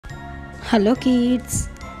Hello kids,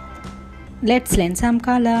 let's learn some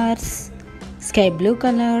colors. Sky blue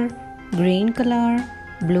color, green color,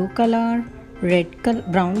 blue color,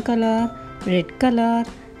 brown color, red color,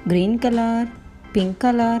 green color, pink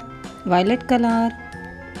color, violet color,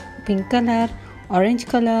 pink color, orange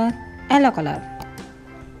color, yellow color.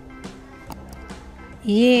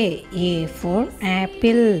 A for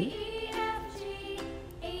apple.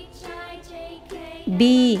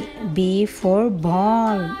 B for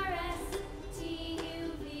ball.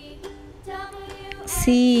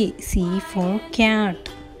 C for cat.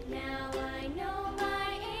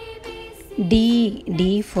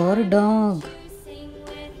 D for dog.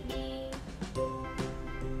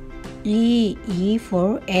 E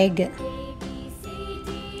for egg.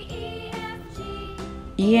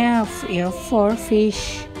 F for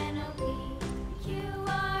fish.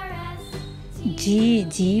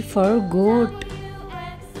 G for goat.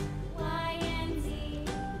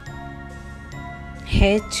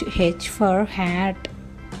 H for hat.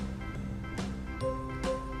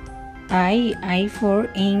 I for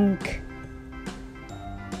ink.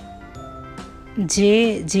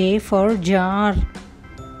 J for jar.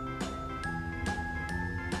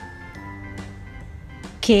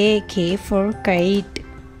 K for kite.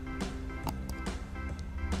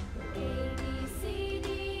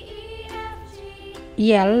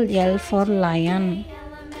 L for lion.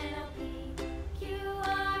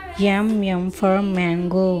 M for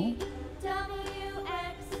mango.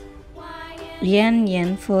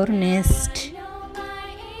 N for nest.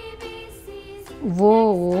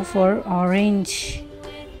 O for orange.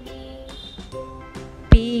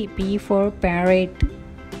 P for parrot.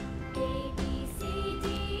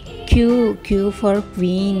 Q for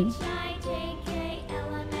queen.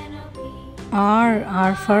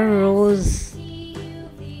 R for rose.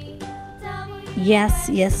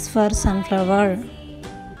 S for sunflower.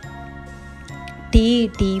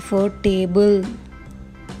 T for table.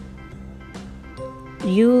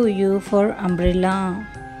 U for umbrella.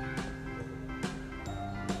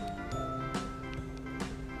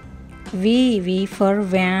 V for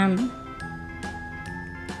van.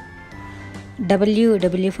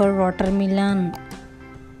 W for watermelon.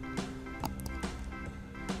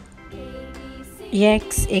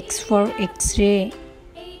 X for X-ray.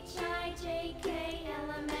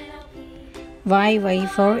 Y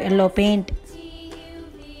for yellow paint.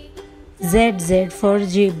 Z for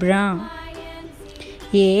zebra.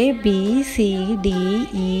 A B C D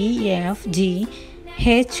E F G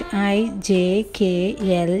H I J K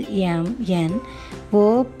L M N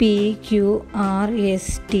O P Q R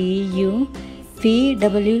S T U V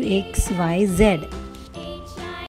W X Y Z.